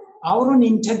 Our own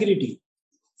integrity.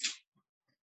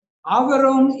 Our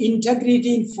own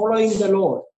integrity in following the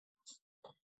Lord.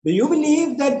 Do you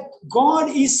believe that God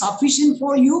is sufficient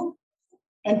for you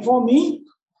and for me?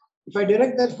 If I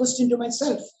direct that question to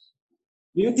myself,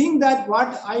 do you think that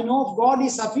what I know of God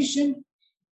is sufficient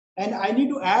and I need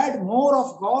to add more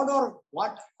of God, or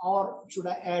what? Or should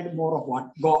I add more of what?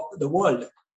 God, the world?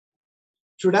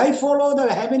 Should I follow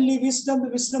the heavenly wisdom, the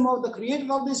wisdom of the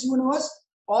creator of this universe,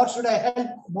 or should I help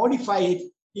modify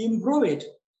it, improve it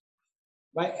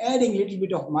by adding a little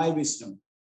bit of my wisdom?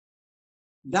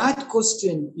 That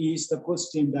question is the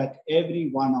question that every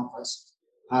one of us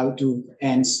have to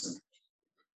answer.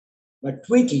 But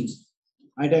tweaking,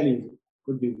 I tell you,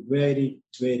 could be very,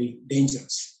 very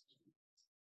dangerous.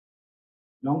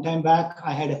 Long time back,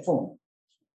 I had a phone.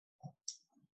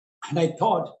 And I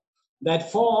thought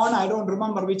that phone, I don't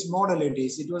remember which model it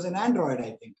is. It was an Android,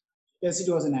 I think. Yes,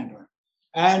 it was an Android.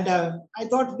 And I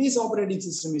thought this operating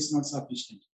system is not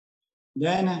sufficient.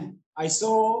 Then I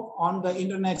saw on the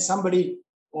internet somebody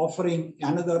offering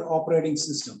another operating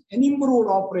system, an improved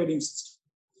operating system.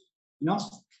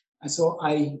 And so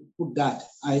I put that,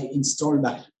 I installed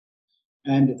that.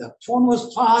 And the phone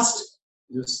was fast,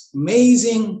 it was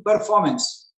amazing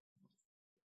performance.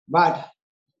 But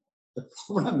the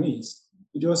problem is,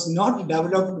 it was not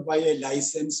developed by a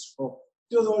licensed phone.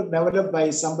 It was all developed by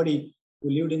somebody who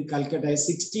lived in Calcutta, a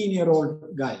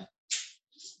 16-year-old guy.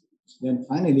 Then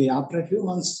finally, after a few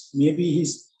months, maybe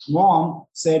his mom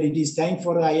said it is time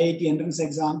for the IIT entrance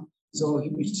exam. So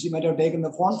she might have taken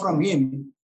the phone from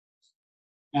him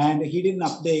and he didn't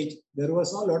update. There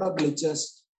was a lot of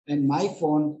glitches. And my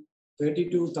phone,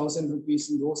 32,000 rupees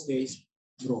in those days,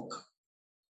 broke.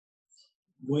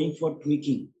 Going for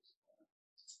tweaking.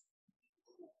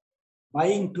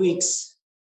 Buying tweaks,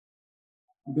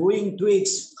 doing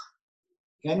tweaks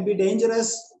can be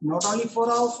dangerous not only for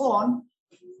our phone,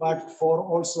 but for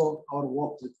also our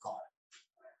walk with God.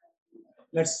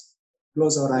 Let's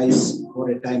close our eyes for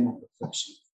a time of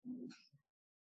reflection.